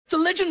The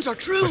legends are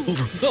true.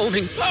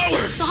 Overwhelming power!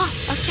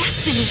 Sauce of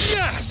destiny.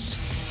 Yes!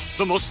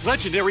 The most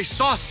legendary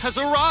sauce has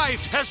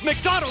arrived as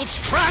McDonald's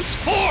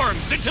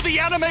transforms into the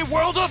anime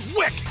world of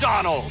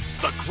WickDonald's.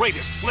 The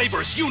greatest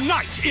flavors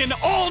unite in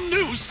all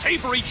new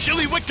savory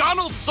chili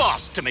McDonald's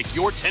sauce to make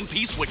your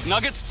 10-piece Wick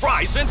Nuggets,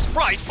 fries, and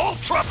Sprite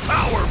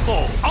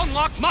ultra-powerful.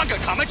 Unlock manga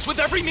comics with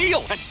every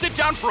meal and sit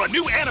down for a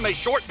new anime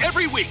short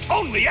every week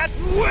only at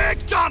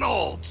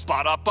WickDonald's.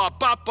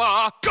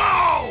 Ba-da-ba-ba-ba,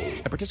 go!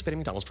 At participating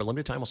McDonald's for a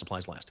limited time while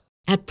supplies last.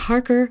 At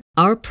Parker,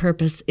 our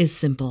purpose is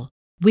simple.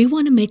 We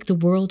want to make the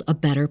world a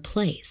better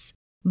place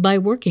by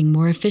working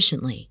more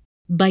efficiently,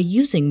 by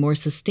using more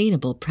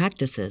sustainable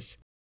practices,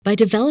 by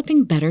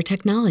developing better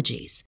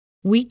technologies.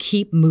 We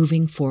keep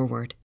moving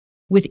forward.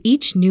 With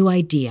each new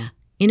idea,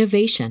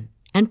 innovation,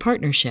 and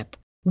partnership,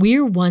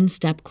 we're one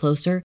step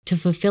closer to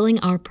fulfilling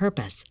our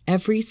purpose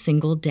every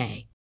single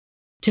day.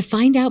 To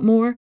find out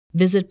more,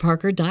 visit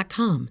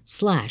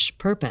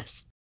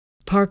parker.com/purpose.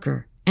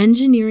 Parker,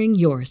 engineering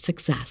your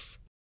success.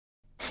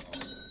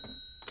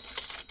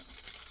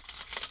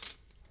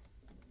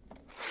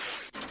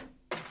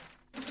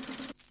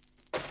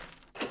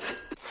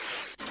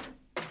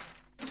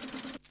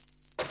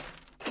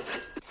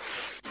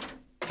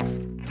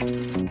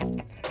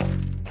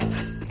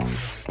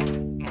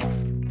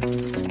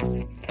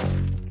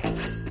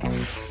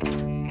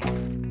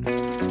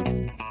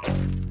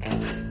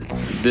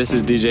 This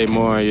is DJ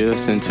Moore. You're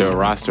listening to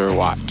Roster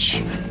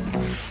Watch.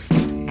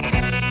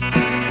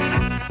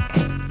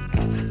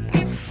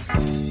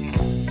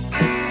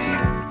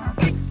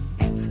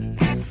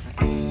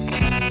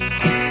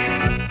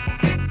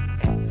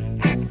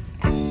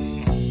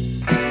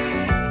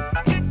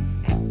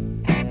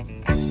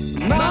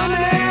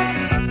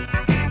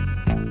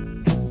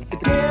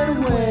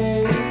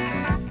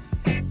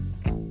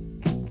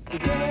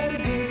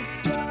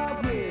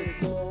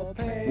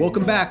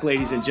 Welcome back,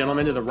 ladies and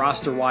gentlemen, to the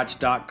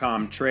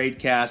RosterWatch.com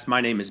Tradecast.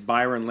 My name is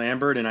Byron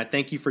Lambert, and I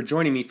thank you for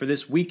joining me for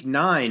this Week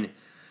 9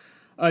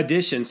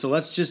 edition. So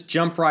let's just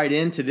jump right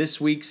into this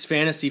week's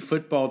fantasy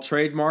football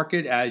trade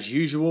market. As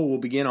usual, we'll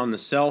begin on the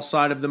sell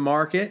side of the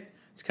market.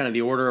 It's kind of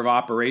the order of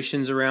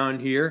operations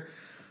around here.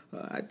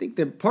 I think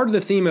that part of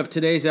the theme of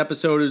today's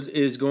episode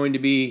is going to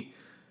be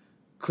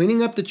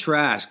cleaning up the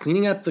trash,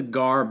 cleaning up the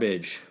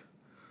garbage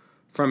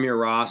from your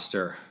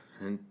roster,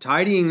 and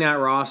tidying that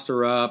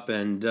roster up,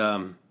 and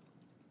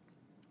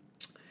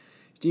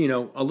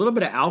a little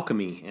bit of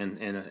alchemy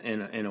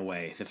in a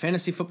way. The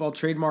fantasy football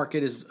trade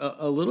market is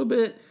a little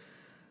bit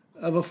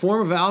of a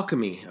form of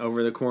alchemy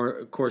over the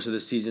course of the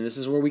season. This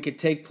is where we could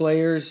take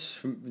players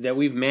that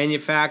we've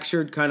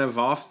manufactured kind of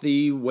off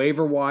the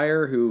waiver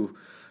wire who,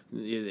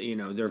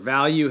 their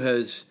value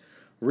has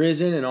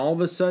risen, and all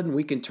of a sudden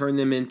we can turn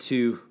them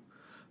into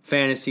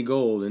fantasy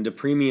gold, into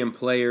premium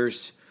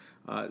players.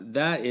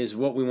 That is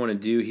what we want to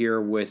do here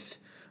with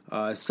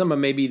some of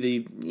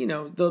maybe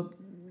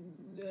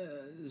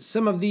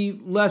some of the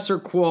lesser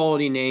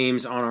quality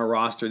names on our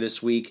roster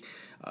this week.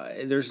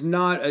 There's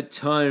not a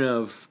ton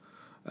of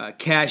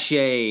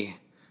cachet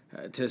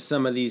to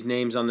some of these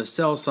names on the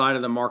sell side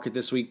of the market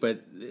this week,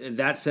 but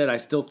that said, I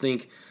still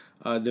think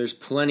there's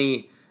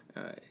plenty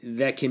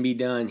that can be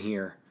done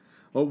here.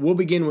 Well, we'll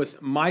begin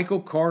with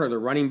Michael Carter, the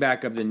running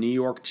back of the New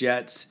York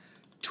Jets.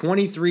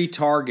 23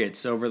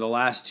 targets over the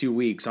last 2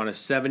 weeks on a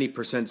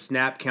 70%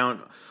 snap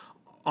count,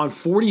 on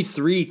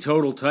 43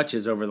 total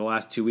touches over the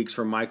last 2 weeks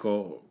for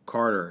Michael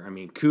Carter. I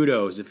mean,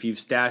 kudos. If you've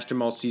stashed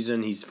him all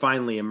season, he's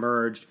finally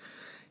emerged.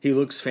 He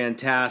looks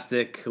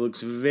fantastic. He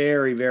looks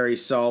very, very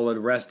solid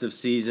rest of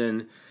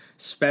season,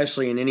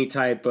 especially in any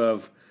type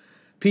of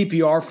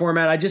PPR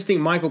format. I just think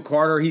Michael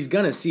Carter, he's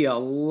going to see a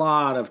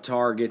lot of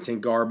targets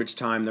in garbage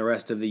time the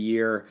rest of the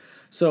year.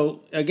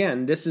 So,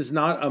 again, this is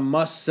not a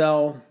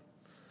must-sell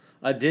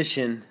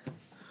edition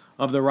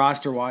of the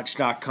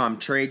RosterWatch.com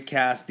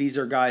Tradecast. These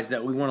are guys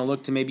that we want to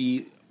look to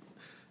maybe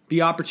be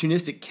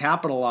opportunistic,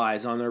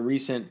 capitalize on their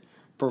recent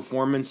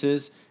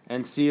performances,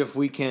 and see if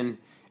we can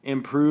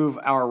improve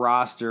our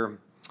roster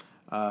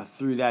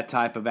through that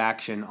type of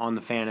action on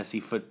the fantasy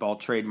football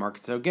trade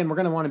market. So again, we're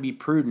going to want to be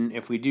prudent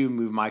if we do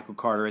move Michael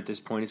Carter at this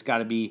point. It's got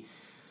to be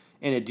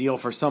in a deal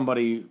for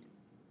somebody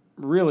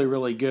really,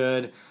 really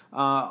good.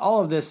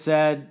 All of this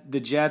said, the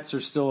Jets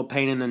are still a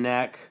pain in the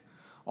neck.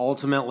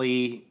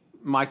 Ultimately,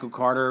 Michael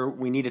Carter,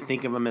 we need to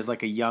think of him as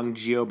like a young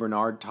Gio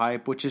Bernard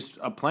type, which is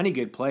a plenty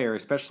good player,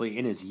 especially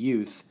in his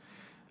youth.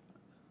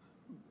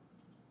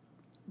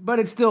 But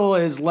it still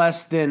is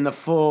less than the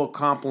full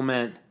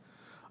complement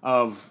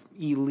of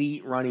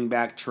elite running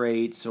back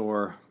traits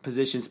or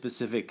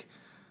position-specific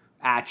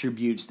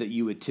attributes that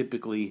you would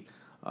typically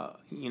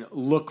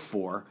look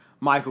for.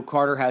 Michael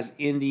Carter has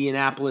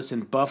Indianapolis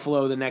and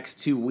Buffalo the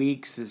next 2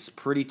 weeks. It's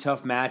pretty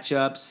tough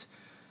matchups.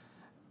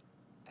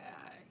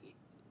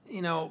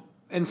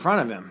 In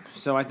front of him.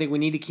 So I think we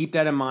need to keep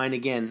that in mind.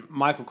 Again,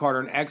 Michael Carter,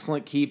 an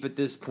excellent keep at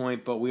this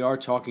point, but we are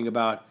talking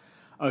about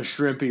a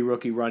shrimpy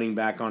rookie running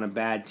back on a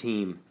bad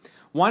team.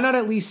 Why not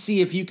at least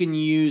see if you can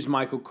use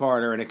Michael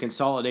Carter in a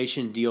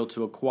consolidation deal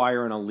to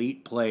acquire an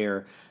elite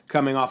player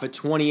coming off a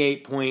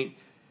 28-point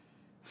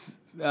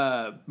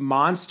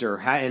monster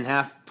in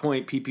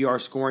half-point PPR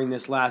scoring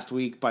this last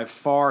week. By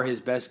far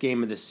his best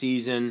game of the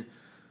season.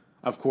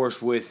 Of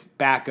course, with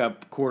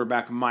backup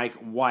quarterback Mike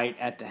White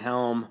at the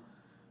helm.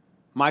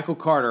 Michael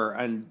Carter,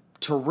 a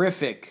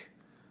terrific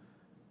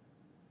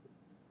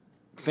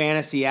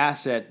fantasy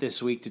asset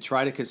this week to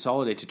try to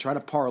consolidate, to try to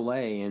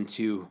parlay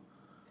into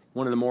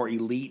one of the more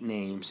elite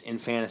names in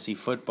fantasy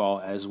football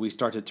as we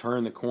start to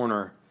turn the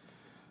corner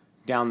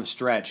down the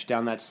stretch,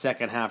 down that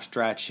second half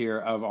stretch here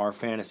of our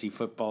fantasy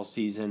football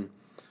season.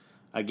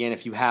 Again,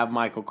 if you have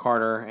Michael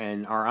Carter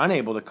and are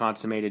unable to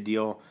consummate a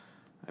deal,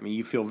 I mean,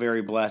 you feel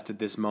very blessed at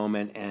this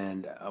moment.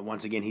 And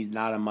once again, he's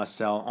not a must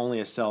sell,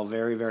 only a sell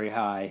very, very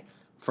high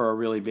for a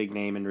really big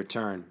name in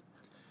return.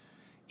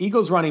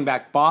 Eagles running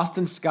back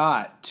Boston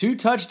Scott, 2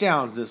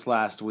 touchdowns this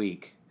last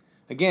week.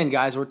 Again,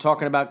 guys, we're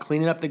talking about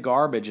cleaning up the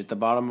garbage at the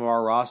bottom of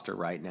our roster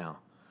right now.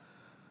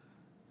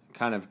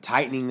 Kind of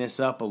tightening this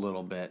up a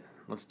little bit.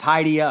 Let's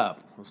tidy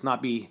up.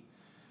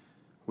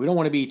 We don't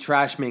want to be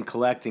trash men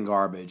collecting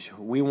garbage.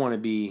 We want to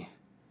be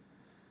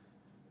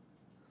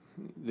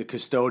the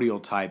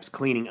custodial types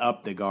cleaning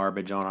up the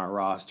garbage on our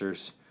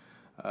rosters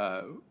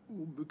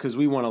because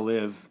we want to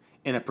live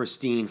in a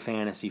pristine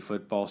fantasy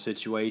football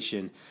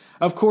situation.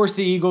 Of course,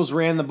 the Eagles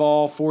ran the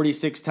ball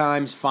 46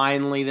 times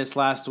finally this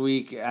last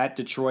week at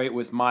Detroit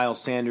with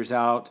Miles Sanders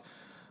out.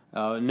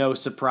 No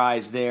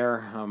surprise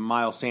there.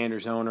 Miles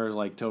Sanders owners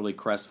totally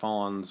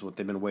crestfallen is what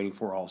they've been waiting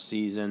for all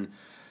season.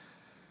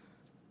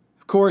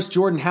 Of course,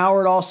 Jordan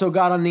Howard also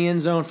got on the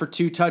end zone for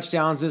 2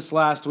 touchdowns this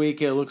last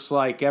week. It looks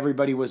like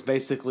everybody was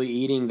basically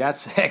eating.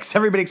 That's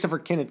everybody except for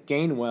Kenneth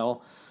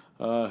Gainwell,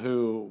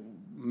 who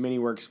many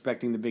were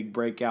expecting the big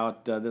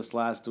breakout this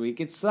last week.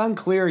 It's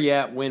unclear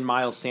yet when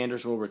Miles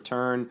Sanders will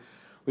return.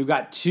 We've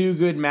got 2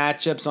 good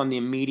matchups on the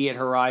immediate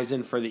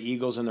horizon for the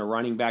Eagles and the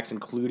running backs,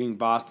 including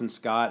Boston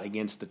Scott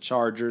against the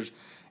Chargers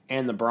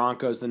and the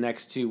Broncos the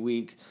next 2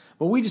 weeks.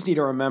 But we just need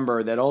to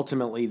remember that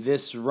ultimately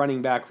this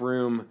running back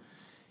room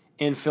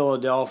in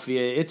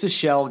Philadelphia, it's a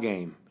shell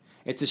game.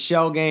 It's a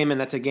shell game,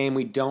 and that's a game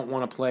we don't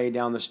want to play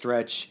down the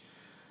stretch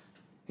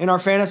in our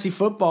fantasy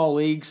football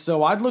league.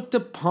 So I'd look to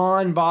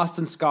pawn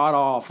Boston Scott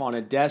off on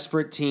a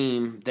desperate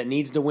team that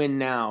needs to win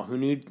now, who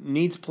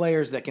needs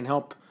players that can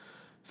help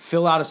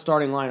fill out a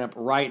starting lineup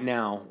right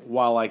now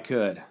while I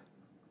could.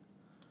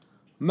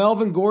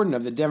 Melvin Gordon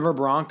of the Denver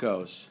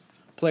Broncos,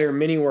 player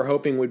many were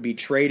hoping would be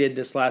traded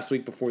this last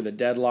week before the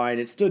deadline.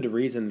 It stood to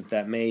reason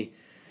that may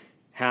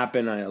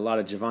happen. A lot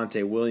of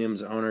Javonte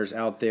Williams owners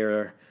out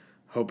there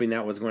hoping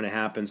that was going to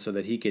happen so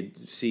that he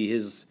could see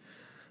his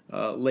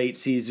late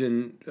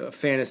season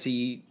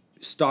fantasy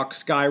stock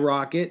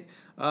skyrocket.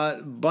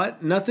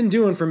 But nothing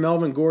doing for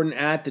Melvin Gordon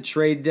at the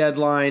trade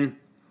deadline.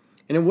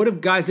 And it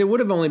would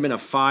have only been a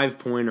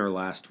 5-pointer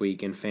last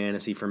week in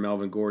fantasy for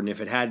Melvin Gordon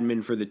if it hadn't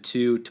been for the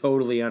 2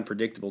 totally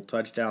unpredictable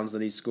touchdowns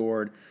that he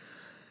scored.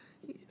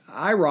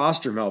 I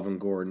roster Melvin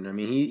Gordon. I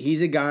mean,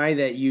 he's a guy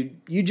that you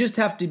just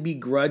have to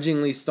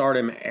begrudgingly start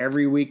him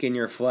every week in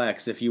your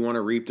flex if you want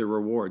to reap the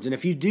rewards. And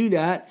if you do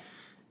that,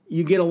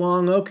 you get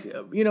along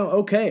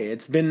okay.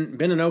 It's been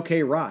an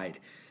okay ride.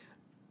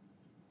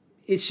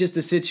 It's just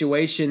a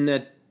situation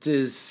that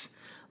is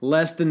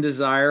less than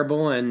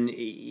desirable, and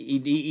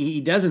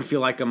he doesn't feel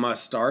like a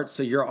must start.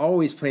 So you're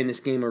always playing this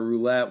game of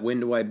roulette. When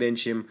do I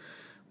bench him?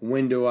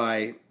 When do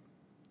I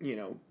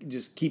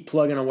just keep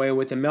plugging away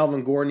with him?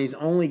 Melvin Gordon, he's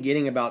only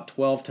getting about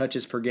 12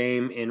 touches per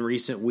game in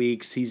recent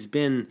weeks. He's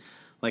been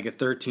like a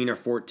 13 or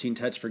 14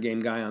 touch per game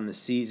guy on the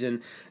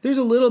season. There's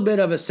a little bit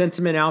of a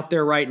sentiment out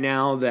there right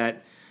now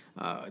that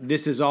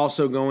this is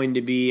also going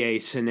to be a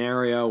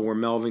scenario where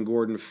Melvin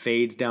Gordon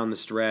fades down the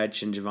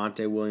stretch and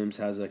Javonte Williams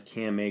has a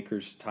Cam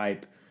Akers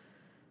type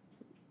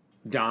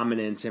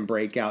dominance and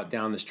breakout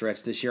down the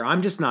stretch this year.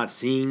 I'm just not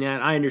seeing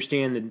that. I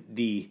understand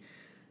the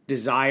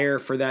desire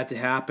for that to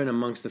happen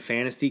amongst the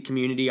fantasy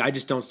community. I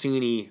just don't see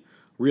any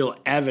real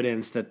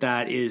evidence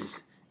that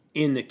is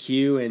in the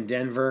queue in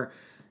Denver.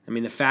 I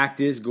mean, the fact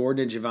is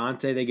Gordon and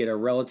Javonte, they get a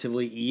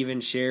relatively even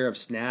share of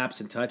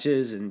snaps and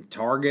touches and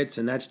targets,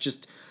 and that's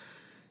just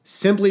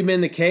simply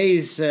been the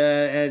case.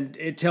 And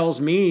it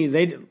tells me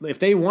if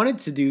they wanted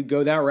to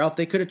go that route,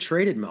 they could have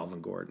traded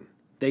Melvin Gordon.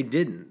 They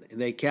didn't.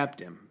 They kept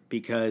him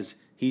because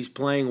he's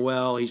playing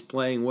well. He's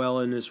playing well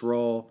in this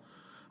role.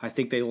 I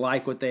think they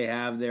like what they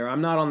have there.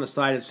 I'm not on the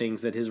side of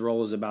things that his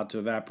role is about to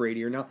evaporate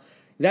here. Now,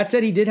 that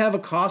said, he did have a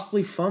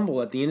costly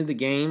fumble at the end of the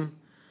game,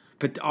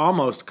 but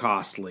almost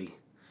costly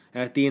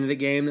at the end of the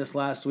game this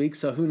last week.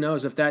 So who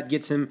knows if that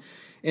gets him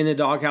in the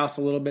doghouse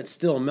a little bit.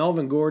 Still,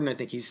 Melvin Gordon, I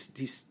think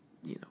he's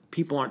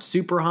people aren't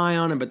super high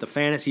on him, but the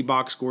fantasy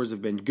box scores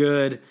have been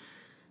good.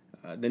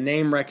 The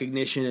name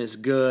recognition is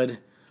good.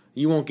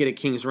 You won't get a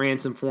king's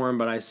ransom for him,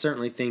 but I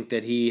certainly think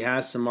that he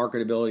has some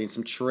marketability and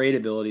some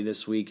tradability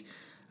this week,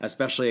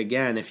 especially,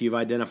 again, if you've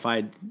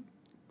identified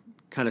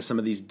kind of some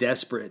of these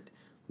desperate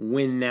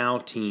win-now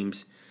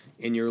teams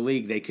in your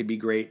league. They could be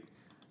great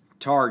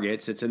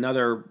targets. It's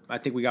another, I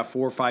think we got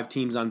 4 or 5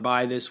 teams on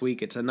bye this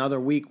week. It's another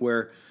week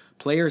where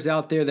players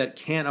out there that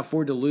can't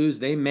afford to lose,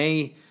 they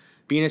may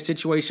be in a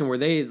situation where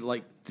they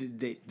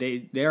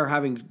they're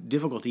having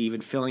difficulty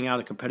even filling out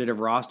a competitive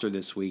roster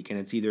this week, and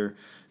it's either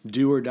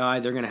do or die.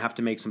 They're going to have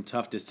to make some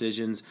tough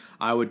decisions.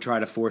 I would try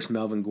to force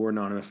Melvin Gordon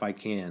on him if I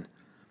can.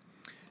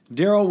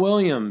 Darrell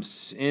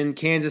Williams in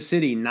Kansas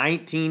City,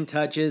 19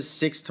 touches,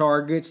 6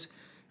 targets,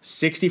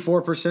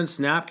 64%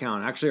 snap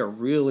count. Actually a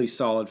really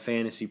solid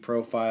fantasy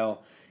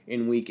profile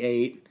in Week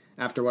 8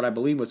 after what I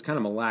believe was kind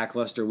of a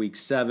lackluster Week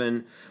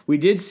 7. We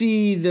did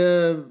see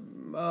the,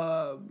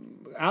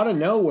 out of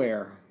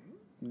nowhere,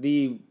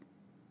 the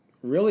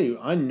really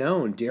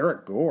unknown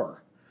Derek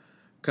Gore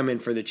come in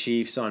for the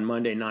Chiefs on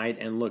Monday night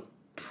and look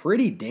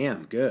pretty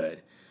damn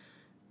good.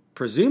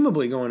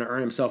 Presumably going to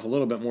earn himself a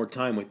little bit more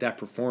time with that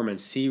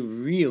performance. He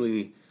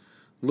really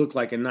looked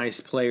like a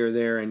nice player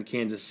there in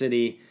Kansas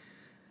City.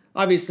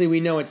 Obviously, we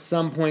know at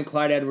some point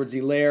Clyde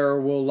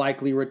Edwards-Helaire will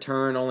likely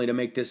return, only to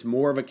make this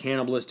more of a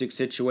cannibalistic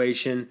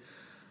situation.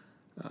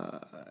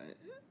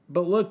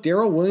 But look,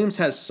 Darrell Williams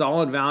has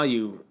solid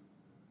value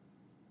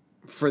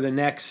for the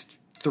next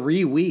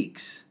 3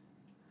 weeks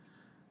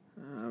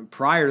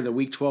prior to the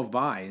Week 12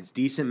 bye. It's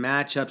decent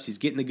matchups. He's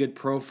getting a good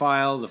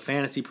profile. The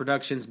fantasy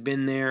production's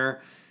been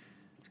there.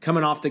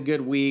 Coming off the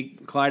good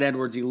week, Clyde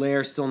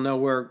Edwards-Helaire still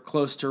nowhere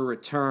close to a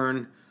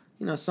return.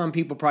 You know, some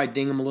people probably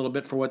ding him a little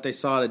bit for what they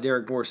saw to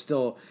Derek Gore.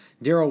 Still,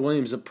 Darrell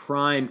Williams a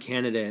prime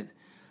candidate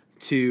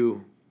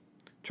to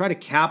try to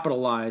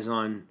capitalize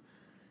on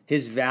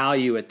his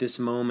value at this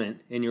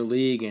moment in your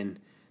league and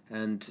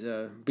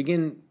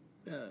begin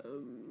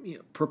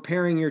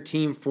preparing your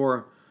team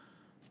for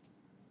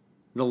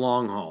the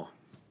long haul.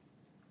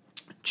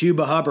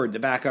 Chuba Hubbard, the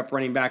backup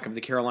running back of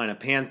the Carolina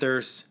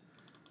Panthers.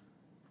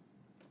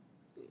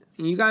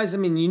 You guys, you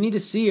need to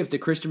see if the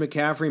Christian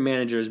McCaffrey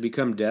manager has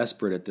become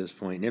desperate at this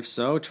point. And if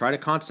so, try to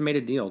consummate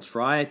a deal.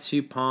 Try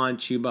to pawn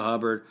Chuba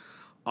Hubbard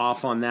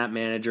off on that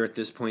manager at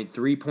this point.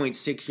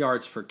 3.6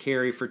 yards per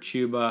carry for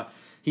Chuba.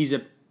 He's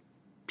a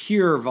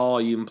pure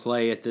volume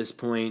play at this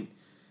point.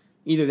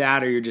 Either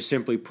that or you're just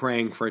simply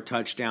praying for a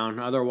touchdown.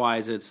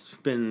 Otherwise, it's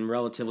been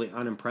relatively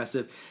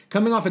unimpressive.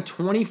 Coming off of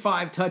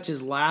 25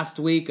 touches last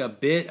week, a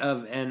bit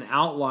of an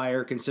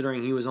outlier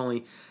considering he was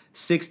only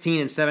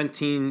 16 and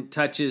 17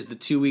 touches the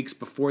 2 weeks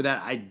before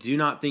that. I do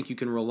not think you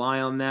can rely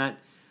on that.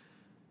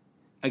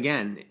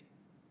 Again,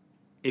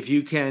 if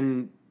you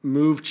can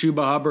move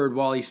Chuba Hubbard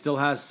while he still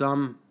has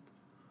some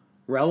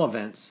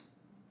relevance,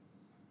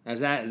 as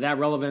that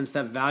relevance,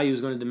 that value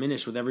is going to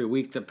diminish with every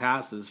week that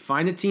passes.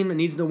 Find a team that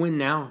needs to win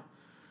now,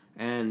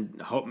 and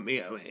hope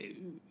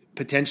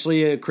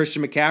potentially a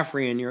Christian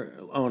McCaffrey in your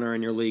owner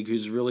in your league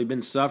who's really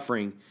been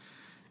suffering,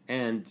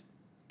 and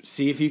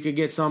see if you could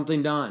get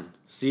something done.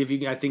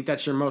 I think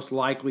that's your most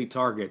likely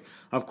target.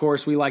 Of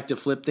course, we like to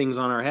flip things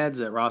on our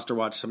heads at Roster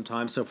Watch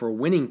sometimes. So for a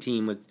winning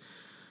team with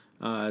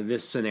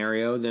this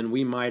scenario, then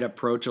we might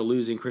approach a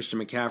losing Christian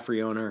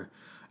McCaffrey owner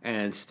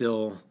and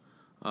still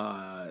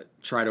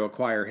try to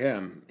acquire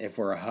him if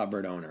we're a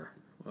Hubbard owner.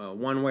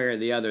 One way or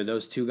the other,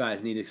 those two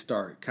guys need to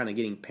start kind of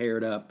getting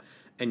paired up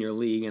in your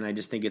league, and I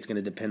just think it's going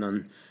to depend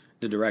on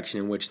the direction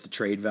in which the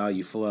trade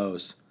value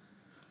flows.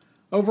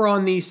 Over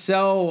on the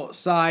sell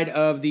side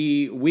of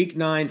the Week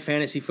 9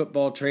 fantasy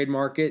football trade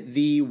market,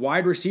 the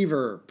wide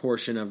receiver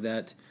portion of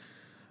that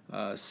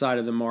side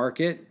of the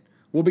market,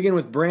 we'll begin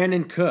with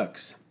Brandon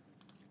Cooks.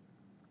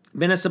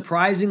 Been a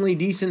surprisingly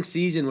decent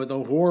season with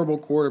a horrible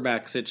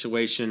quarterback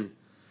situation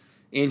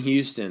in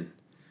Houston.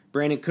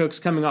 Brandon Cooks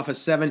coming off a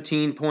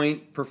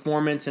 17-point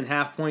performance in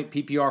half-point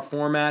PPR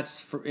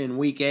formats in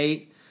Week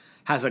 8,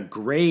 has a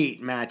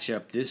great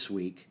matchup this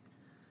week.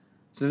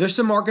 So there's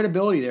some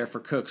marketability there for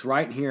Cooks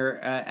right here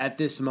at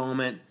this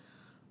moment.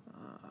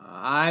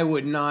 I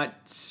would not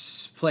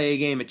play a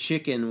game of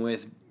chicken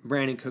with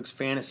Brandon Cooks'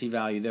 fantasy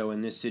value, though,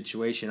 in this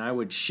situation. I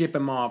would ship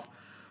him off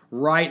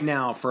right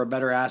now for a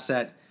better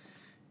asset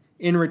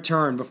in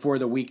return before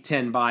the Week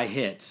 10 bye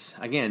hits.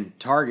 Again,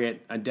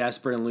 target a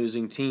desperate and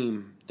losing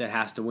team that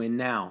has to win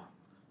now.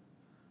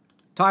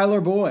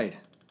 Tyler Boyd,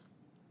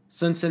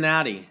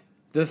 Cincinnati,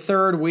 the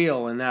third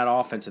wheel in that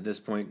offense at this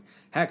point.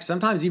 Heck,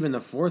 sometimes even the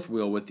fourth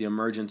wheel with the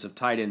emergence of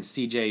tight end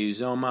C.J.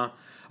 Uzomah.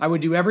 I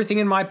would do everything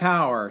in my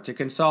power to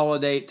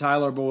consolidate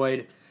Tyler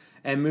Boyd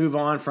and move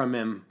on from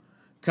him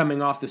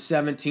coming off the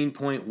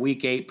 17-point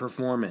Week 8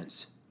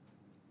 performance.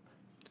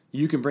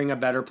 You can bring a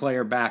better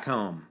player back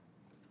home.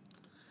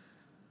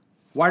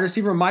 Wide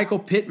receiver Michael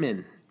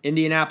Pittman,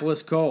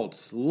 Indianapolis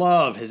Colts.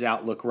 Love his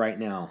outlook right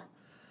now.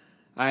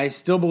 I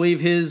still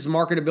believe his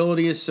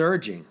marketability is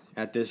surging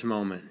at this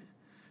moment.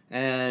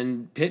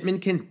 And Pittman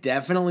can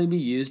definitely be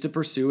used to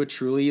pursue a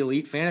truly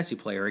elite fantasy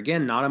player.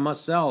 Again, not a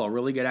must-sell, a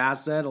really good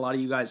asset. A lot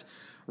of you guys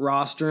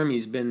roster him.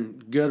 He's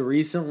been good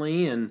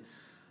recently and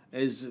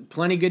is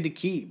plenty good to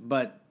keep.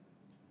 But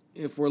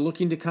if we're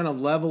looking to kind of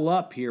level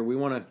up here, we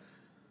want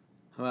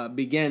to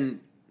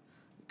begin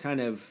kind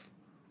of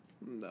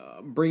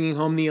bringing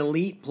home the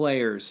elite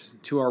players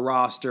to our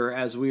roster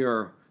as we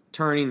are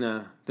turning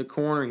the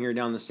corner here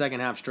down the second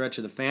half stretch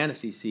of the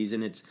fantasy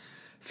season. It's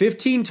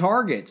 15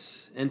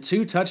 targets and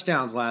 2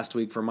 touchdowns last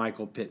week for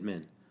Michael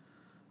Pittman.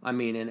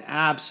 An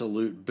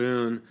absolute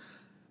boon.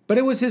 But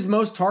it was his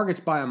most targets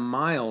by a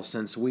mile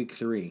since week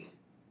 3.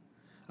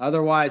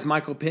 Otherwise,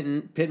 Michael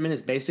Pittman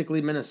has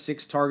basically been a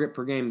 6 target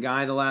per game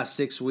guy the last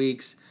 6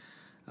 weeks.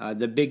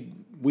 The big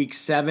week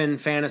 7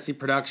 fantasy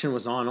production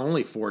was on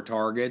only 4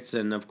 targets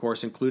and, of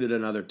course, included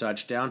another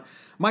touchdown.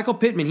 Michael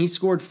Pittman, he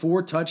scored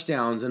 4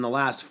 touchdowns in the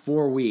last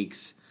 4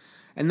 weeks.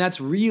 And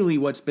that's really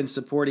what's been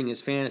supporting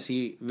his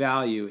fantasy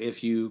value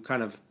if you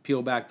kind of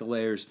peel back the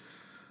layers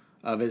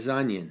of his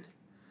onion.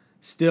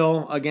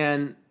 Still,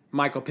 again,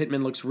 Michael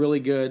Pittman looks really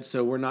good,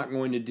 so we're not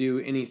going to do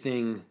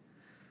anything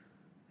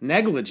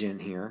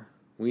negligent here.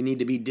 We need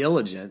to be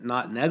diligent,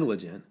 not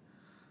negligent.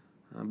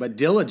 But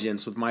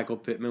diligence with Michael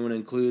Pittman would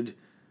include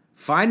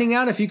finding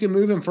out if you can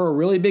move him for a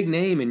really big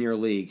name in your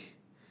league.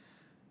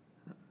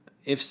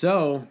 If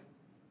so,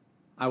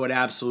 I would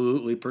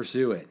absolutely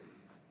pursue it.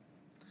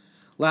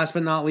 Last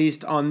but not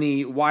least, on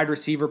the wide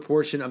receiver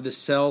portion of the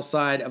sell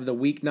side of the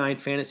Week 9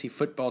 fantasy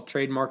football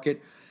trade market,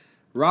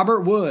 Robert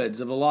Woods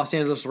of the Los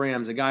Angeles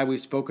Rams, a guy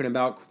we've spoken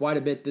about quite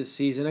a bit this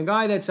season, a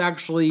guy that's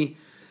actually,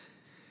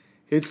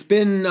 it's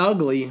been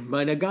ugly,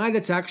 but a guy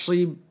that's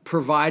actually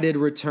provided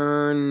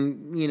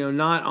return,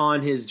 not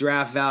on his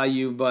draft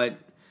value, but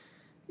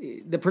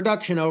the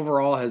production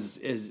overall has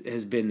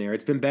been there.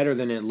 It's been better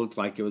than it looked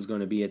like it was going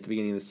to be at the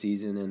beginning of the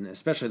season, and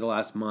especially the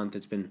last month,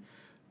 it's been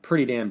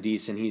pretty damn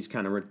decent. He's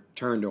kind of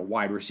returned to a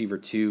wide receiver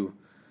 2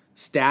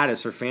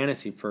 status for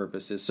fantasy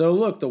purposes. So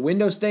look, the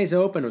window stays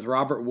open with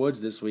Robert Woods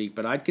this week,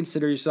 but I'd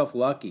consider yourself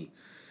lucky.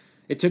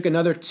 It took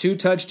another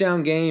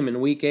 2-touchdown game in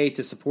week 8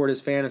 to support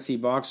his fantasy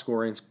box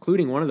score,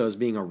 including one of those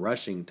being a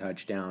rushing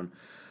touchdown.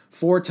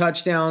 4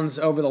 touchdowns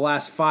over the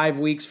last 5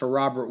 weeks for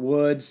Robert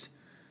Woods.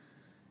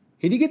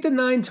 He did get the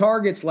 9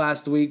 targets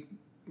last week,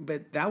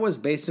 but that was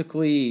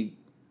basically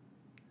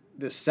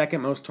the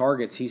second most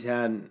targets he's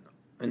had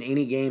in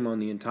any game on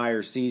the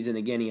entire season.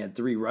 Again, he had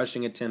 3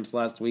 rushing attempts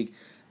last week.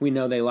 We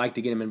know they like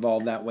to get him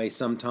involved that way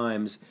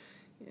sometimes.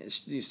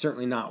 It's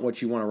certainly not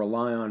what you want to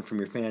rely on from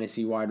your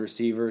fantasy wide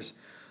receivers.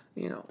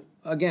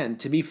 Again,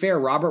 to be fair,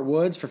 Robert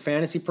Woods, for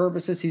fantasy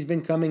purposes, he's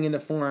been coming into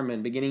form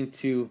and beginning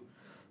to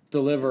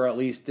deliver at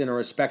least in a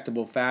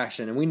respectable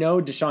fashion. And we know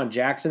Deshaun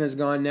Jackson is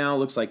gone now.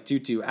 Looks like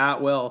Tutu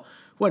Atwell,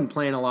 who wasn't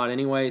playing a lot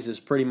anyways, is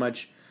pretty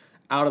much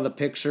out of the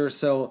picture.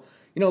 So,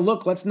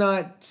 look, let's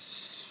not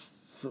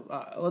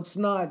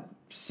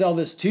sell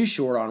this too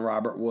short on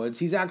Robert Woods.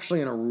 He's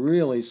actually in a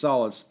really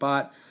solid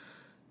spot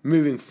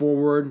moving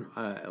forward.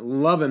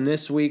 Love him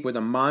this week with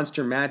a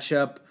monster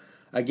matchup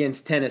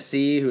against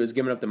Tennessee, who has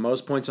given up the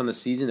most points on the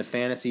season to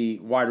fantasy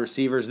wide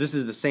receivers. This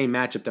is the same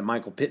matchup that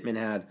Michael Pittman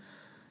had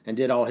and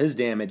did all his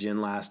damage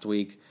in last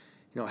week.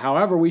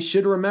 However, we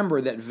should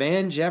remember that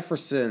Van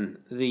Jefferson,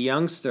 the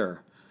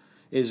youngster,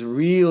 is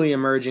really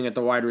emerging at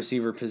the wide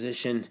receiver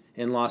position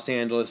in Los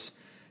Angeles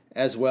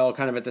as well,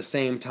 kind of at the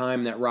same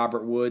time that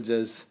Robert Woods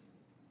has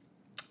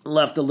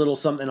left a little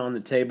something on the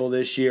table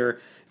this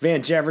year.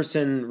 Van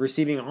Jefferson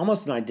receiving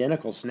almost an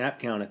identical snap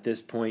count at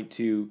this point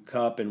to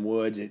Kupp and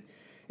Woods.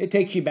 It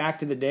takes you back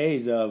to the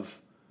days of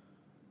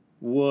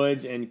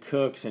Woods and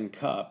Cooks and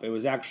Kupp. It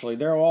was actually,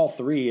 they're all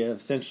 3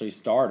 essentially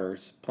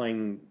starters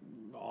playing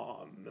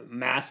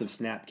massive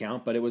snap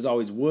count, but it was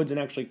always Woods and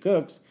actually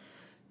Cooks,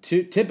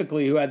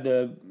 typically who had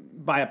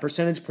by a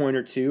percentage point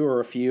or 2 or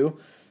a few,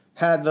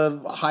 had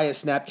the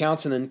highest snap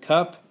counts, and then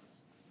Kupp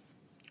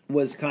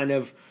was kind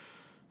of,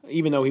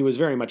 even though he was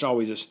very much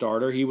always a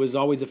starter, he was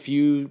always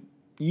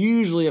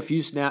usually a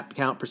few snap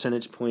count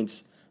percentage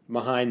points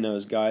behind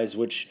those guys,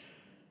 which,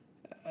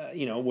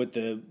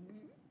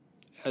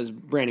 as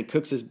Brandon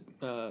Cooks has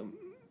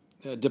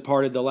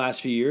departed the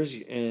last few years,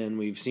 and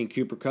we've seen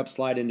Cooper Kupp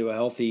slide into a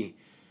healthy,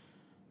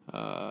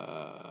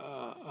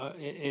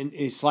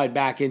 and slide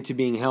back into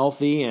being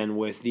healthy, and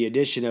with the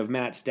addition of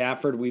Matt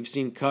Stafford, we've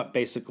seen Kupp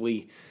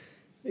basically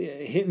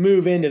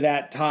move into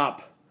that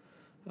top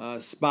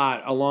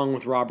spot along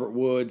with Robert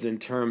Woods in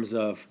terms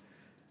of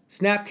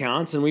snap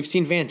counts, and we've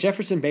seen Van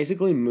Jefferson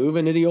basically move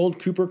into the old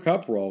Cooper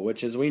Kupp role,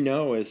 which, as we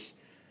know, is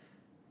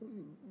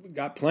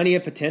got plenty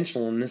of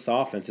potential in this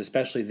offense,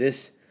 especially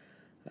this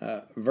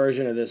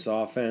version of this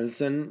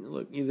offense. And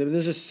look,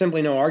 there's just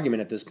simply no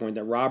argument at this point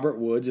that Robert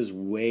Woods is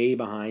way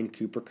behind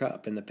Cooper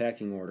Kupp in the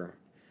pecking order.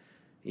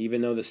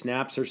 Even though the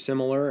snaps are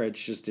similar,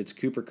 it's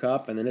Cooper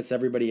Kupp and then it's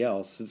everybody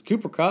else. It's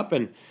Cooper Kupp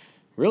and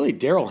really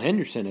Darrell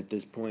Henderson at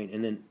this point,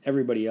 and then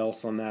everybody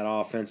else on that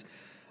offense.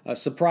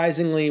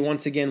 Surprisingly,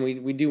 once again,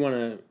 we do want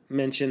to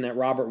mention that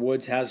Robert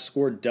Woods has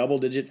scored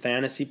double-digit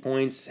fantasy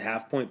points,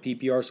 half-point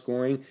PPR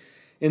scoring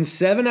in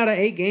 7 out of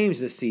 8 games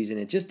this season.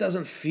 It just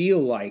doesn't feel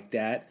like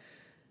that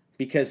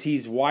because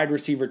he's wide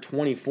receiver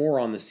 24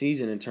 on the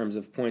season in terms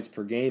of points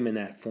per game in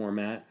that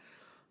format,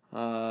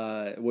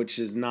 which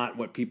is not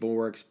what people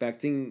were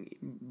expecting.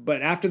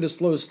 But after the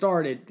slow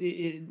start,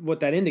 what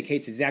that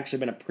indicates is he's actually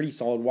been a pretty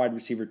solid wide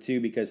receiver too,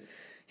 because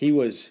he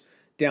was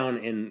down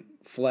in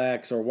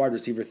flex or wide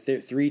receiver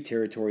 3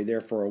 territory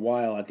there for a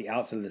while at the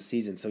outset of the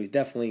season. So he's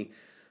definitely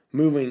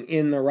moving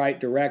in the right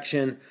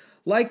direction.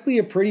 Likely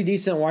a pretty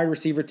decent wide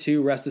receiver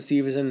 2 rest of the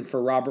season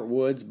for Robert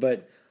Woods,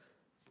 but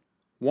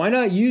Why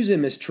not use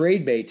him as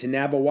trade bait to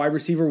nab a wide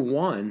receiver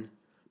 1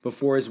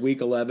 before his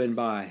Week 11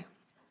 bye?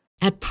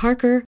 At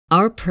Parker,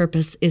 our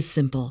purpose is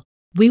simple.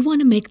 We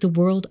want to make the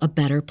world a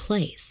better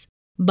place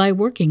by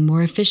working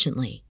more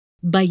efficiently,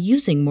 by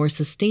using more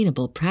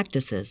sustainable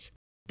practices,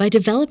 by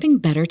developing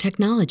better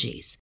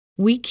technologies.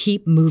 We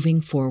keep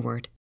moving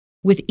forward.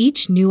 With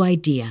each new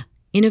idea,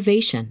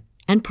 innovation,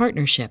 and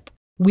partnership,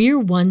 we're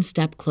one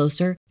step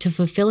closer to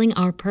fulfilling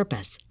our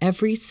purpose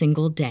every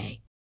single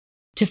day.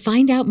 To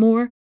find out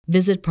more,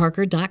 visit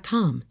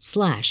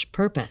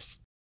parker.com/purpose.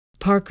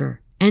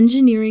 Parker,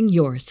 engineering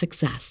your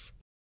success.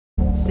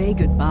 Say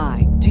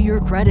goodbye to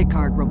your credit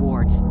card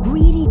rewards.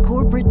 Greedy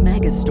corporate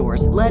mega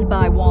stores, led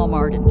by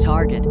Walmart and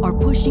Target, are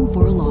pushing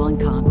for a law in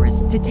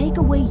Congress to take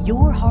away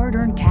your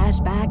hard-earned cash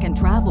back and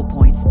travel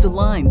points to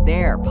line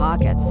their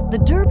pockets. The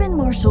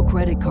Durbin-Marshall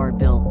credit card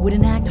bill would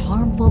enact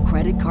harmful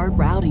credit card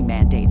routing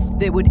mandates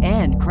that would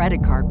end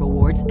credit card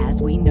rewards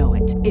as we know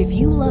it. If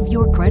you love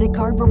your credit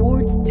card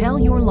rewards, tell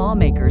your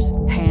lawmakers,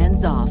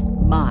 hands off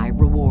my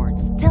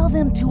rewards. Tell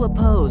them to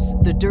oppose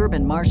the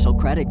Durbin-Marshall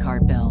credit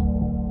card bill.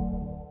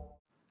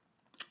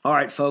 All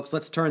right, folks,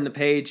 let's turn the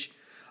page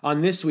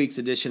on this week's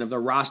edition of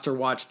the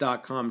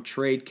RosterWatch.com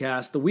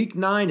Tradecast, the Week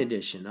 9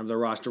 edition of the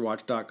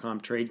RosterWatch.com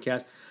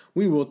Tradecast.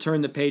 We will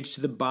turn the page to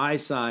the buy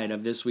side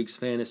of this week's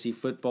fantasy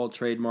football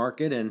trade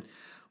market, and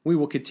we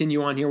will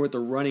continue on here with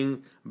the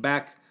running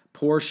back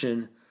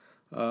portion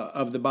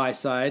of the buy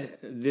side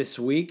this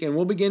week. And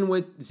we'll begin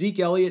with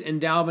Zeke Elliott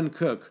and Dalvin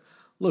Cook.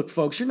 Look,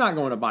 folks, you're not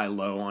going to buy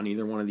low on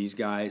either one of these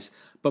guys,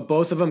 but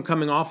both of them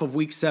coming off of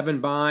Week 7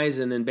 buys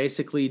and then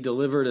basically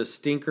delivered a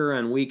stinker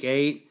on Week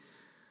 8.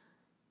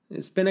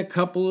 It's been a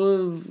couple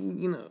of,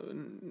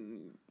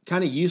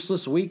 kind of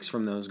useless weeks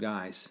from those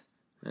guys.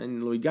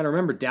 And we got to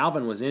remember,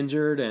 Dalvin was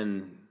injured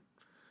and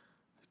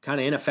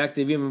kind of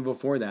ineffective even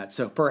before that.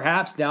 So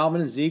perhaps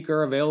Dalvin and Zeke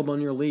are available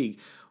in your league.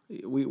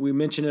 We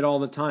mention it all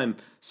the time.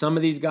 Some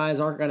of these guys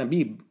aren't going to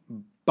be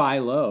buy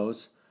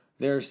lows.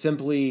 They're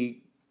simply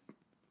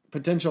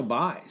potential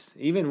buys.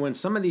 Even when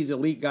some of these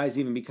elite guys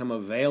even become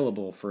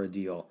available for a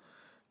deal,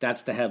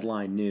 that's the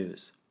headline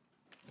news.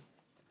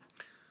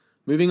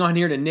 Moving on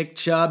here to Nick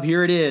Chubb.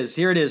 Here it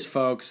is,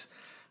 folks.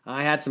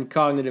 I had some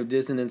cognitive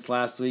dissonance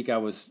last week. I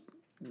was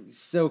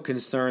so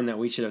concerned that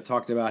we should have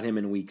talked about him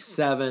in Week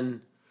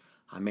 7.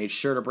 I made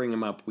sure to bring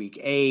him up Week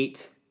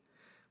 8.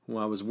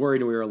 Well, I was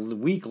worried we were a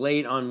week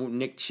late on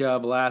Nick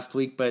Chubb last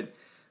week, but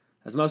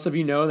as most of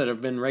you know that have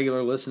been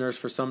regular listeners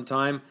for some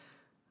time,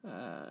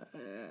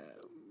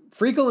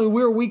 frequently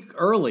we're a week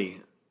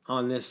early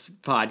on this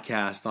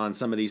podcast on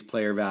some of these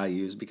player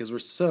values because we're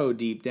so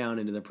deep down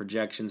into the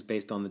projections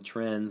based on the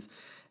trends,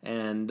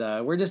 and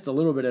we're just a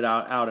little bit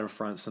out in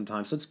front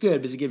sometimes. So it's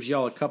good because it gives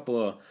y'all a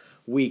couple of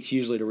weeks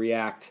usually to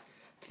react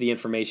to the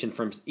information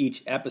from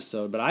each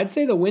episode. But I'd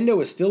say the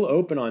window is still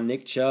open on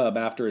Nick Chubb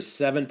after his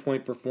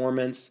 7-point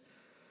performance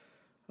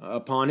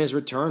upon his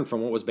return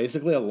from what was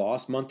basically a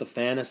lost month of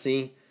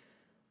fantasy.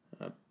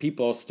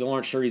 People still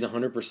aren't sure he's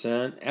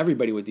 100%.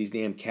 Everybody with these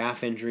damn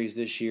calf injuries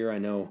this year. I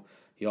know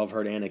y'all have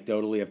heard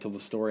anecdotally. I've told the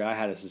story. I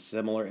had a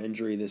similar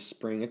injury this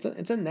spring. It's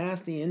a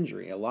nasty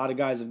injury. A lot of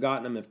guys have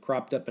gotten them, have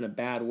cropped up in a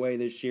bad way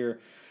this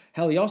year.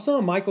 Hell, y'all saw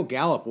Michael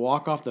Gallup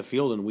walk off the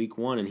field in Week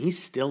 1, and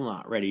he's still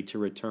not ready to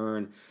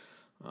return.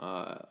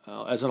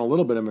 As on a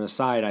little bit of an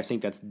aside, I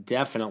think that's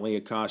definitely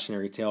a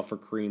cautionary tale for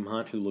Kareem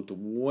Hunt, who looked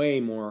way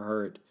more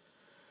hurt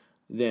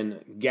than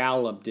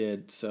Gallup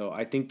did. So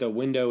I think the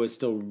window is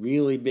still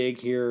really big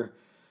here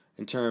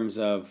in terms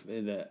of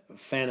the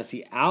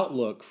fantasy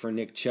outlook for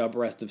Nick Chubb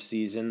rest of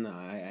season.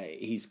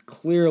 He's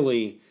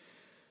clearly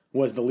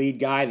was the lead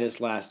guy this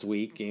last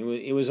week.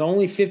 It was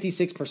only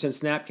 56%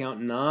 snap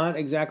count, not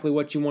exactly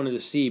what you wanted to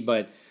see,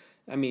 but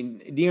I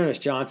mean, Dearness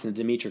Johnson and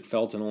Demetric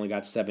Felton only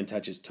got 7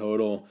 touches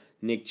total.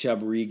 Nick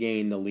Chubb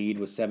regained the lead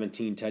with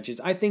 17 touches.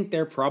 I think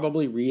they're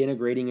probably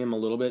reintegrating him a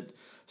little bit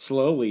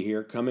slowly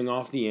here, coming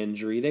off the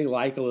injury. They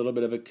like a little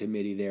bit of a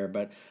committee there,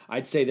 but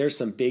I'd say there's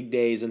some big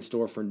days in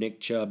store for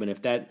Nick Chubb, and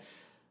if that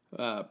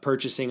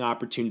purchasing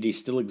opportunity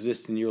still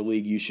exists in your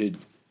league, you should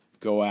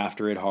go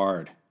after it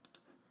hard.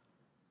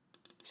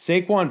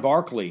 Saquon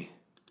Barkley.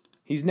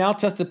 He's now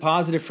tested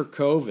positive for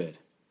COVID.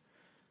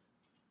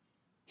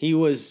 He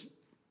was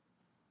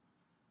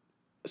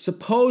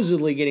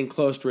supposedly getting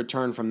close to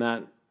return from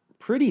that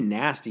pretty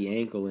nasty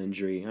ankle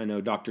injury. I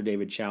know Dr.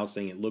 David Chow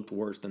saying it looked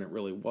worse than it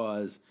really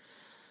was.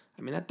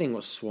 I mean, that thing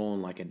was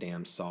swollen like a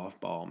damn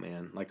softball,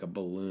 man, like a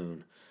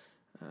balloon.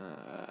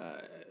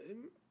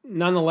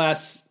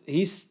 Nonetheless,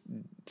 he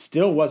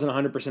still wasn't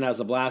 100% as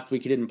of last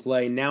week. He didn't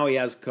play. Now he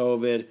has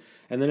COVID,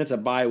 and then it's a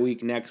bye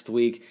week next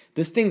week.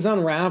 This thing's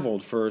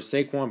unraveled for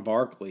Saquon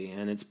Barkley,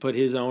 and it's put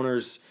his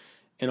owners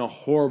in a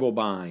horrible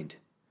bind.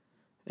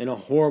 And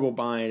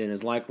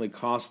has likely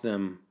cost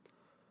them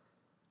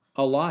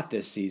a lot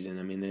this season.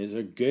 I mean, there's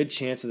a good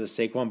chance that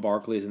Saquon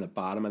Barkley is in the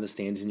bottom of the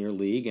standings in your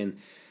league, and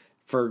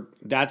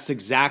that's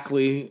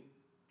exactly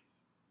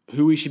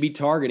who we should be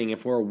targeting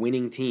if we're a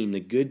winning team. The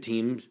good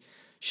teams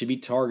should be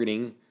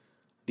targeting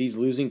these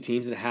losing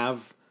teams that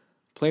have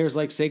players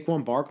like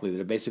Saquon Barkley that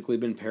have basically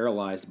been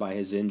paralyzed by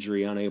his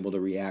injury, unable to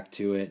react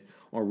to it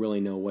or really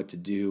know what to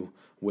do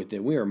with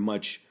it. We are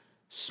much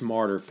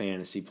smarter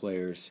fantasy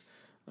players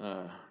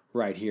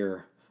right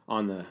here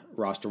on the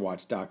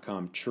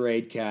rosterwatch.com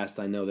Tradecast.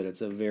 I know that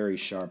it's a very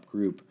sharp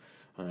group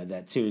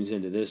that tunes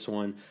into this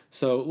one.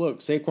 So look,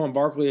 Saquon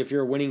Barkley, if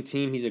you're a winning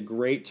team, he's a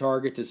great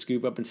target to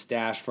scoop up and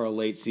stash for a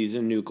late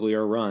season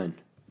nuclear run.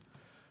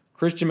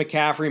 Christian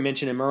McCaffrey,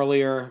 mentioned him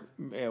earlier.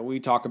 We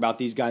talk about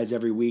these guys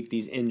every week,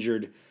 these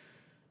injured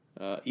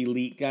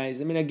elite guys.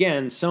 I mean,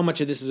 again, so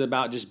much of this is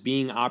about just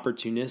being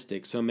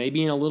opportunistic. So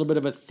maybe in a little bit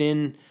of a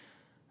thin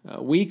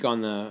week on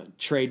the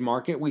trade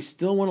market, we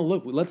still want to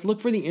look. Let's look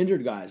for the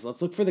injured guys.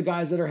 Let's look for the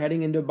guys that are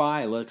heading into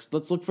bye.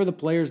 Let's look for the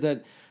players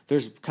that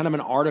there's kind of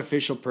an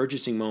artificial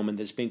purchasing moment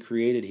that's been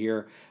created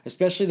here,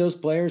 especially those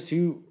players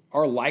who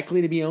are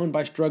likely to be owned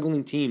by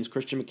struggling teams.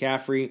 Christian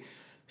McCaffrey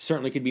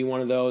certainly could be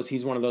one of those.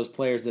 He's one of those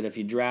players that if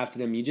you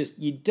drafted him,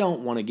 you don't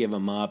want to give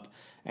him up,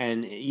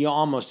 and you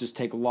almost just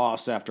take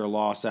loss after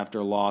loss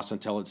after loss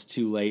until it's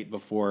too late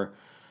before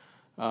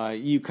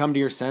you come to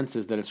your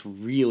senses that it's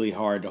really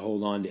hard to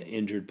hold on to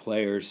injured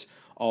players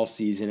all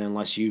season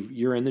unless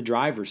you're in the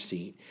driver's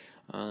seat.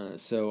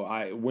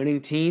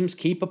 Winning teams,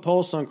 keep a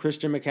pulse on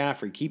Christian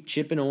McCaffrey. Keep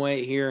chipping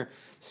away here.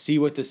 See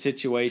what the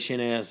situation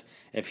is.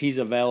 If he's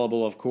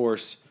available, of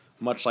course,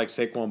 much like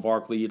Saquon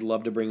Barkley, you'd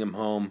love to bring him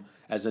home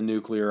as a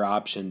nuclear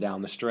option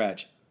down the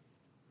stretch.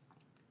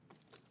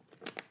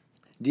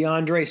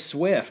 DeAndre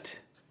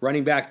Swift,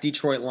 running back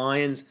Detroit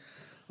Lions,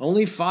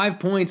 only 5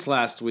 points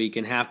last week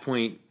in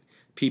half-point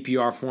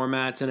PPR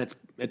formats, and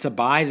it's a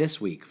bye this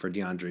week for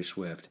DeAndre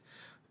Swift.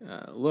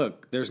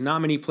 Look, there's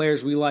not many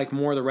players we like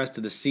more the rest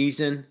of the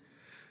season.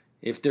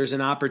 If there's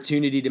an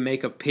opportunity to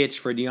make a pitch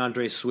for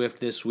DeAndre Swift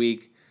this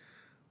week,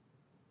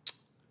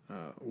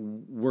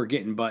 we're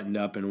getting buttoned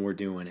up and we're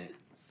doing it.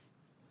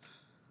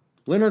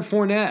 Leonard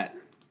Fournette.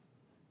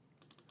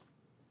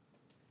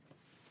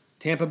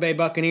 Tampa Bay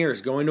Buccaneers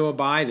going to a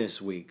bye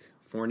this week.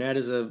 Fournette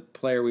is a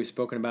player we've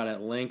spoken about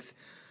at length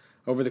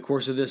over the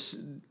course of this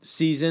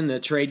season,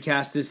 the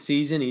Tradecast this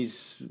season.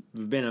 He's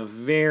been a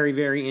very,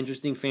 very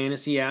interesting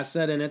fantasy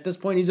asset, and at this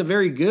point, he's a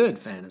very good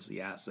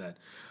fantasy asset.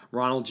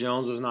 Ronald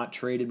Jones was not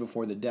traded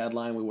before the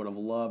deadline. We would have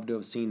loved to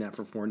have seen that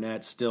for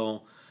Fournette.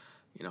 Still,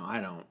 I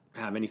don't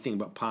have anything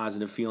but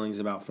positive feelings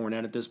about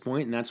Fournette at this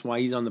point, and that's why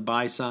he's on the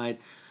buy side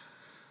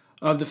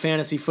of the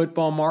fantasy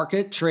football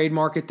market, trade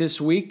market this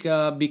week,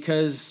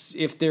 because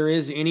if there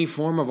is any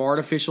form of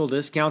artificial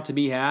discount to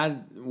be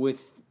had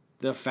with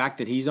the fact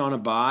that he's on a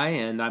bye,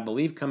 and I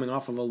believe coming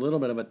off of a little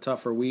bit of a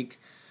tougher week,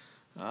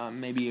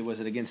 maybe it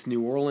was against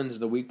New Orleans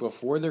the week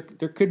before, there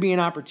could be an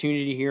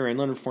opportunity here, and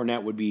Leonard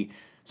Fournette would be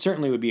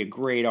a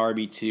great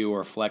RB2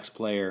 or flex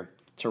player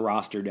to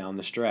roster down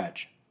the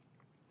stretch.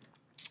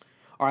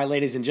 All right,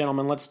 ladies and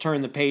gentlemen, let's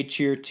turn the page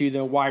here to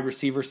the wide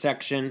receiver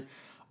section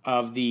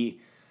of the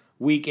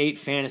Week 8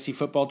 fantasy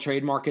football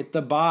trade market,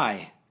 the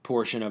buy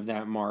portion of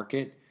that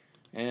market.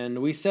 And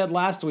we said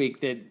last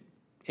week that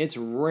it's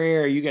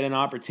rare you get an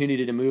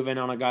opportunity to move in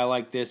on a guy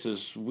like this.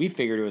 As we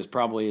figured it was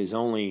probably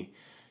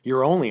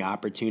your only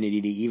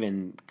opportunity to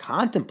even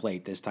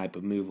contemplate this type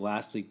of move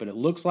last week. But it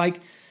looks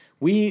like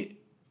we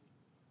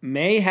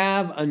may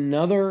have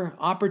another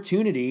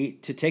opportunity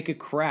to take a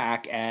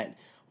crack at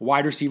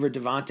wide receiver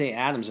Davante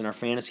Adams in our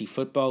fantasy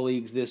football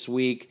leagues this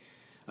week.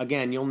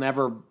 Again, you'll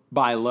never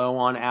buy low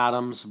on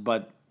Adams,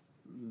 but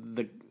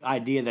the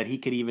idea that he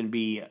could even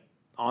be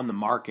on the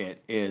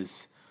market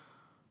is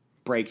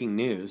breaking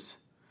news.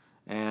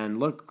 And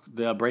look,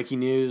 the breaking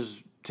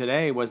news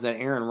today was that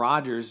Aaron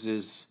Rodgers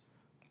is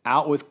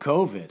out with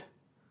COVID.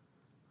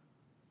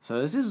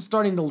 So this is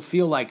starting to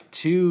feel like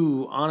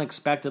 2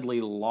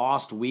 unexpectedly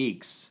lost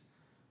weeks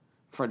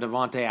for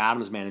Davante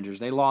Adams managers.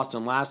 They lost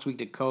him last week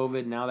to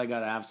COVID. Now they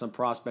got to have some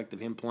prospect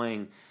of him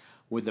playing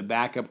with the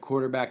backup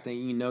quarterback that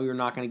you're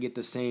not going to get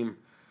the same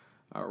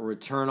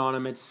return on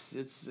him.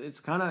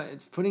 It's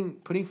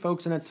putting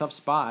folks in a tough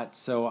spot.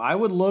 So I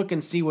would look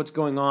and see what's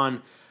going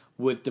on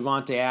with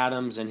Davante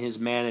Adams and his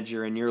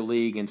manager in your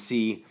league and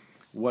see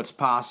what's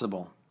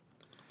possible.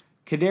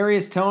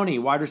 Kadarius Toney,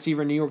 wide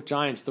receiver, New York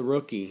Giants, the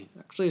rookie,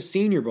 actually a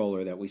Senior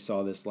Bowler that we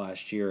saw this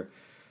last year.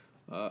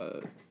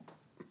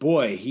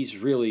 Boy, he's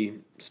really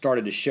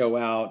started to show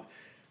out.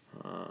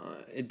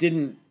 It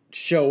didn't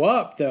show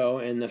up, though,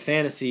 in the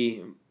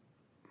fantasy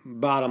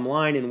bottom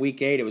line in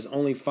Week 8. It was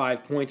only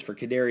 5 points for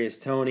Kadarius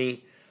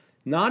Toney.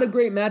 Not a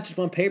great matchup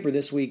on paper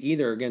this week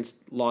either against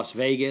Las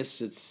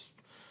Vegas.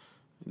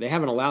 They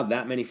haven't allowed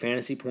that many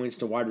fantasy points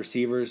to wide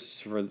receivers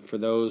for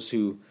those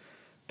who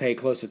pay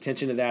close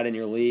attention to that in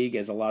your league,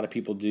 as a lot of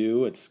people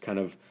do. It's kind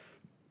of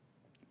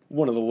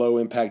one of the low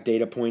impact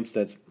data points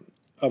that's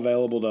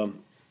available to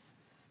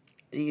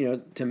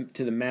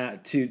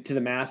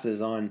the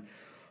masses on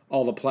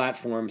all the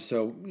platforms.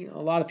 So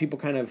a lot of people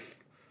kind of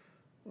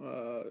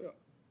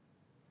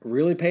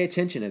really pay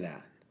attention to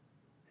that.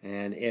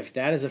 And if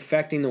that is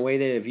affecting the way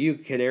they view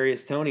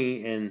Kadarius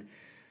Toney in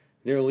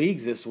their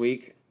leagues this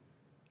week,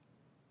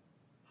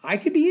 I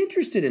could be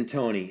interested in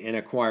Toney and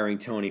acquiring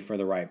Toney for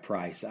the right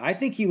price. I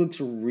think he looks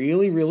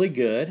really, really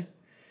good.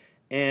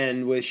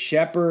 And with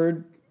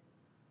Shepard,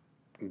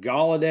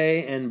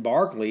 Golladay, and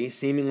Barkley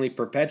seemingly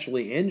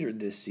perpetually injured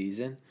this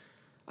season,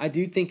 I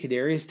do think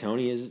Kadarius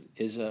Toney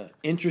is an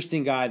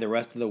interesting guy the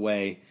rest of the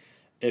way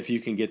if you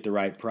can get the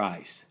right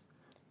price.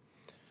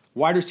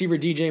 Wide receiver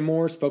DJ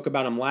Moore, spoke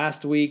about him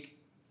last week.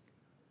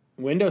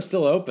 Window's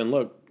still open.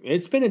 Look,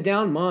 it's been a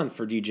down month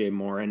for DJ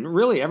Moore, and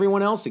really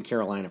everyone else in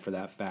Carolina for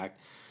that fact.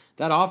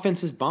 That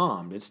offense is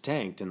bombed. It's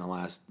tanked in the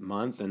last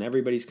month, and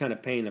everybody's kind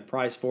of paying the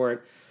price for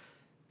it.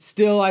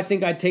 Still, I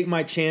think I'd take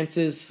my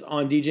chances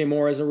on DJ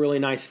Moore as a really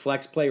nice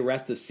flex play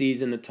rest of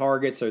season. The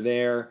targets are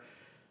there.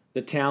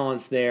 The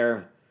talent's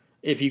there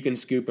if you can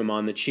scoop him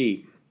on the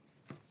cheap.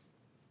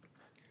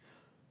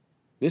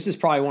 This is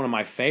probably one of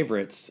my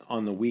favorites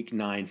on the Week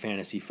 9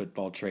 fantasy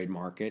football trade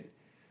market.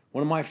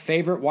 One of my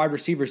favorite wide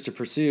receivers to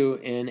pursue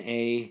in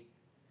a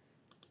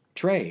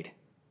trade.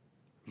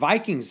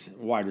 Vikings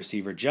wide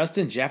receiver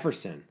Justin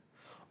Jefferson.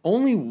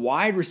 Only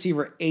wide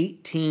receiver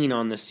 18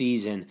 on the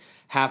season,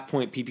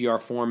 half-point PPR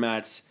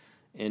formats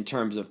in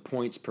terms of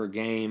points per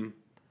game.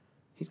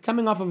 He's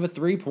coming off of a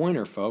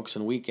three-pointer, folks,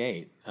 in Week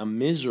 8. A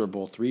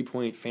miserable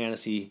three-point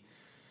fantasy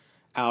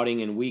outing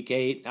in Week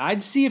 8.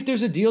 I'd see if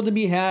there's a deal to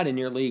be had in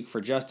your league for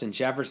Justin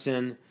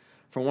Jefferson,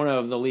 for one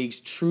of the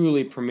league's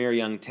truly premier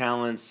young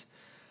talents.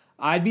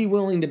 I'd be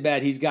willing to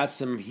bet he's got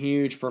some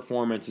huge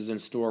performances in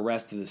store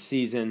rest of the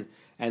season,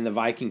 and the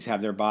Vikings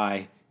have their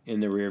bye in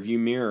the rearview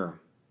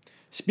mirror.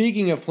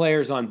 Speaking of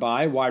players on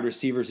bye, wide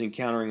receivers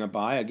encountering a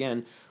bye,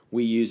 again,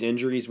 we use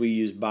injuries, we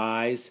use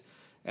byes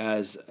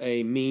as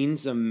a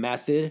means, a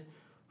method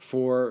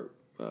for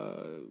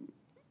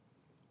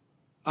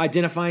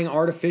identifying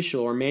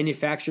artificial or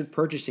manufactured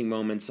purchasing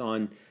moments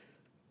on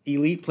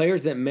elite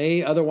players that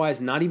may otherwise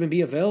not even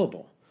be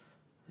available.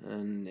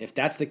 And if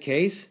that's the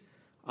case,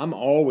 I'm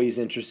always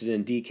interested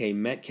in DK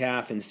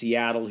Metcalf in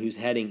Seattle, who's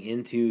heading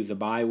into the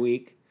bye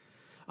week.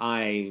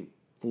 I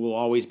will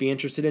always be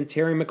interested in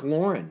Terry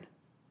McLaurin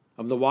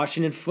of the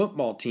Washington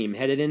football team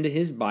headed into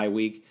his bye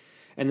week.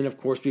 And then, of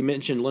course, we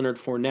mentioned Leonard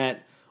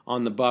Fournette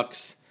on the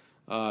Bucs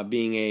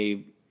being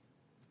a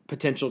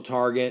potential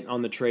target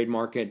on the trade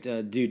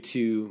market due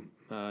to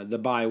the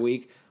bye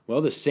week.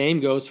 Well, the same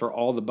goes for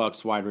all the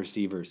Bucs wide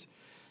receivers.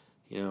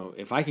 You know,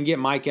 if I can get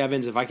Mike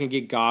Evans, if I can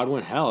get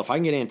Godwin, hell, if I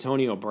can get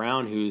Antonio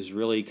Brown, who's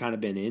really kind of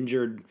been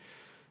injured,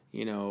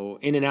 you know,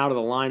 in and out of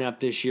the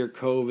lineup this year,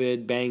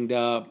 COVID, banged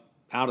up,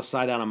 out of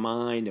sight, out of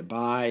mind, a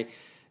bye.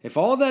 If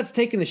all of that's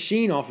taken the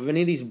sheen off of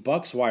any of these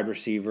Bucs wide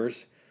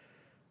receivers,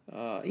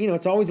 you know,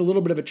 it's always a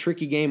little bit of a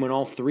tricky game when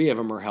all three of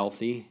them are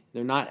healthy.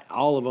 They're not,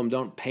 all of them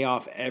don't pay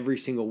off every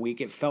single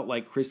week. It felt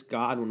like Chris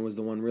Godwin was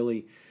the one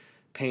really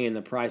paying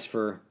the price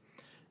for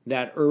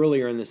that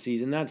earlier in the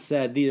season. That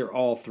said, these are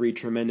all three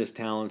tremendous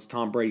talents.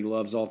 Tom Brady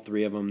loves all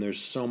three of them.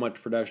 There's so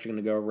much production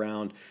going to go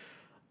around.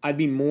 I'd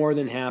be more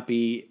than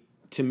happy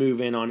to move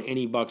in on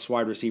any Bucs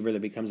wide receiver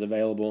that becomes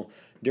available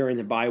during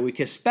the bye week,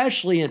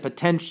 especially and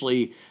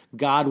potentially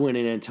Godwin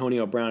and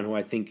Antonio Brown, who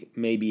I think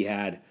may be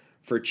had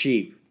for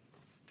cheap.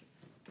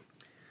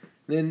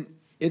 Then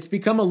it's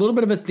become a little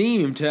bit of a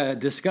theme to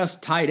discuss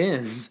tight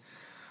ends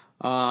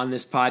on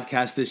this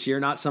podcast this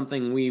year. Not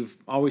something we've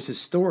always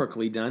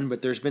historically done,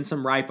 but there's been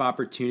some ripe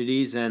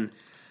opportunities. And,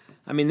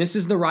 I mean, this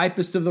is the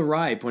ripest of the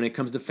ripe when it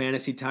comes to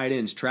fantasy tight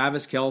ends.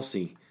 Travis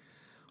Kelce.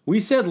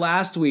 We said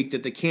last week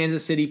that the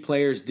Kansas City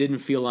players didn't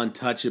feel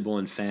untouchable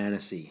in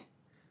fantasy,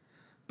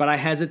 but I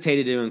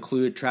hesitated to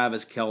include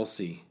Travis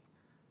Kelce.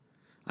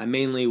 I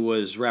mainly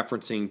was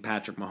referencing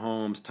Patrick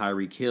Mahomes,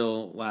 Tyreek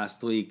Hill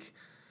last week,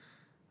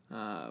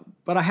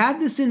 but I had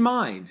this in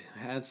mind.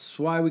 That's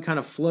why we kind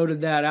of floated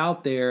that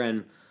out there.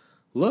 And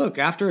look,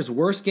 after his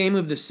worst game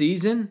of the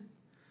season,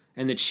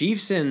 and the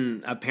Chiefs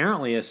in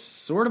apparently a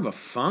sort of a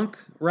funk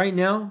right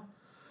now,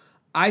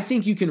 I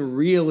think you can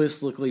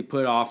realistically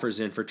put offers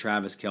in for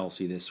Travis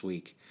Kelce this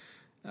week.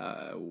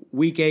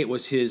 Week 8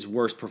 was his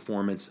worst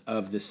performance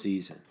of the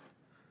season.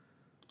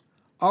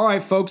 All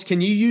right, folks,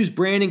 can you use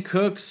Brandon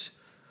Cooks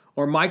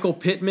or Michael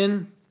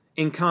Pittman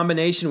in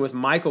combination with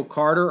Michael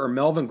Carter or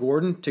Melvin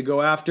Gordon to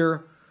go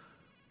after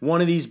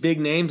one of these big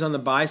names on the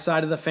buy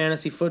side of the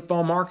fantasy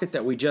football market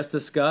that we just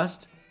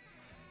discussed?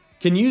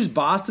 Can you use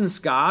Boston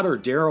Scott or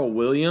Darrell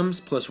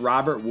Williams plus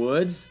Robert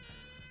Woods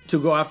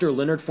to go after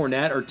Leonard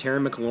Fournette or Terry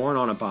McLaurin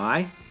on a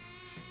buy?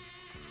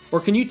 Or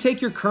can you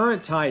take your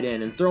current tight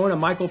end and throw in a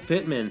Michael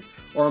Pittman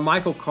or a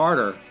Michael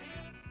Carter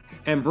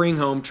and bring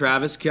home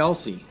Travis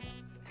Kelce?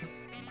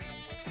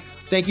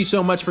 Thank you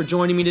so much for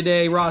joining me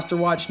today, Roster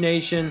Watch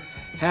Nation.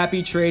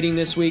 Happy trading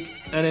this week,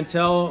 and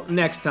until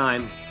next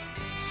time,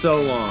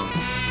 so long.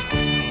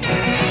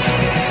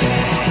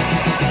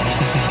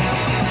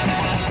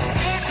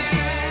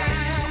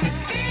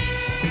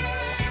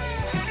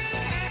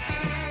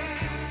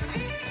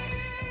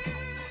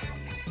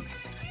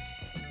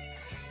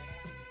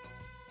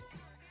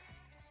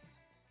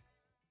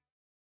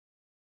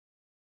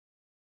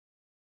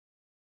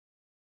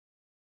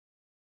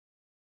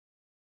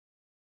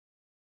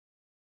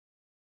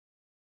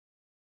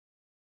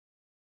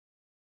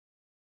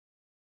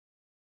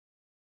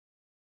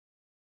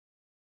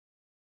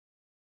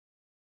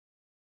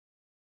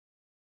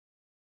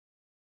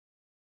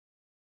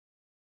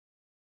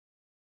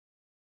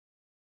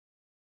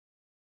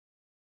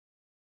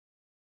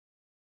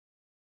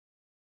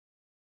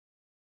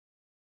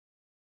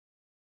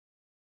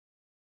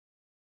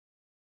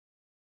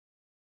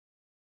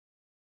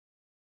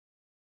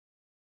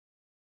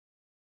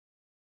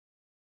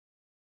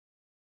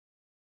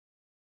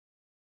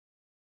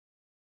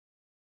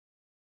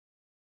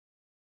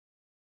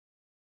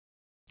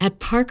 At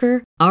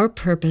Parker, our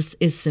purpose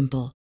is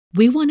simple.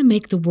 We want to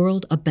make the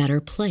world a better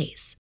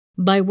place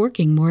by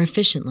working more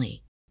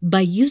efficiently,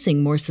 by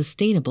using more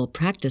sustainable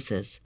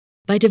practices,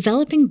 by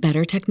developing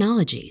better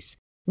technologies.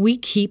 We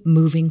keep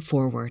moving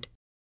forward.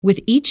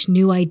 With each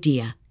new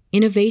idea,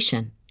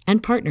 innovation,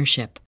 and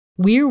partnership,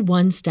 we're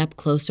one step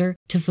closer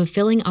to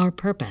fulfilling our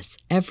purpose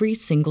every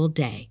single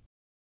day.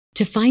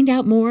 To find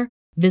out more,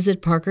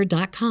 visit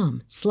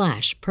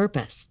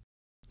parker.com/purpose.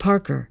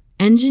 Parker,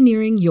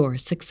 engineering your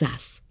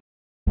success.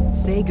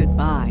 Say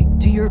goodbye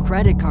to your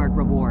credit card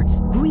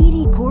rewards.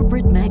 Greedy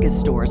corporate mega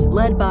stores,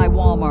 led by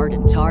Walmart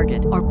and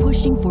Target, are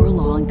pushing for a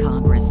law in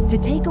Congress to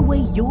take away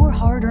your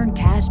hard-earned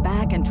cash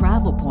back and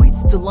travel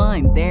points to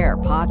line their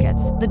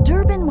pockets. The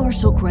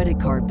Durbin-Marshall credit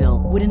card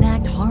bill would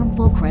enact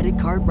harmful credit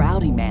card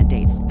routing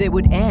mandates that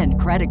would end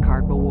credit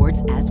card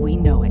rewards as we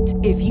know it.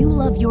 If you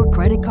love your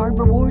credit card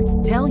rewards,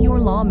 tell your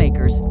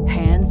lawmakers,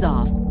 hands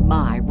off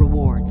my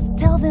rewards.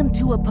 Tell them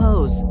to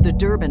oppose the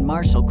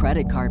Durbin-Marshall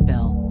credit card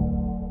bill.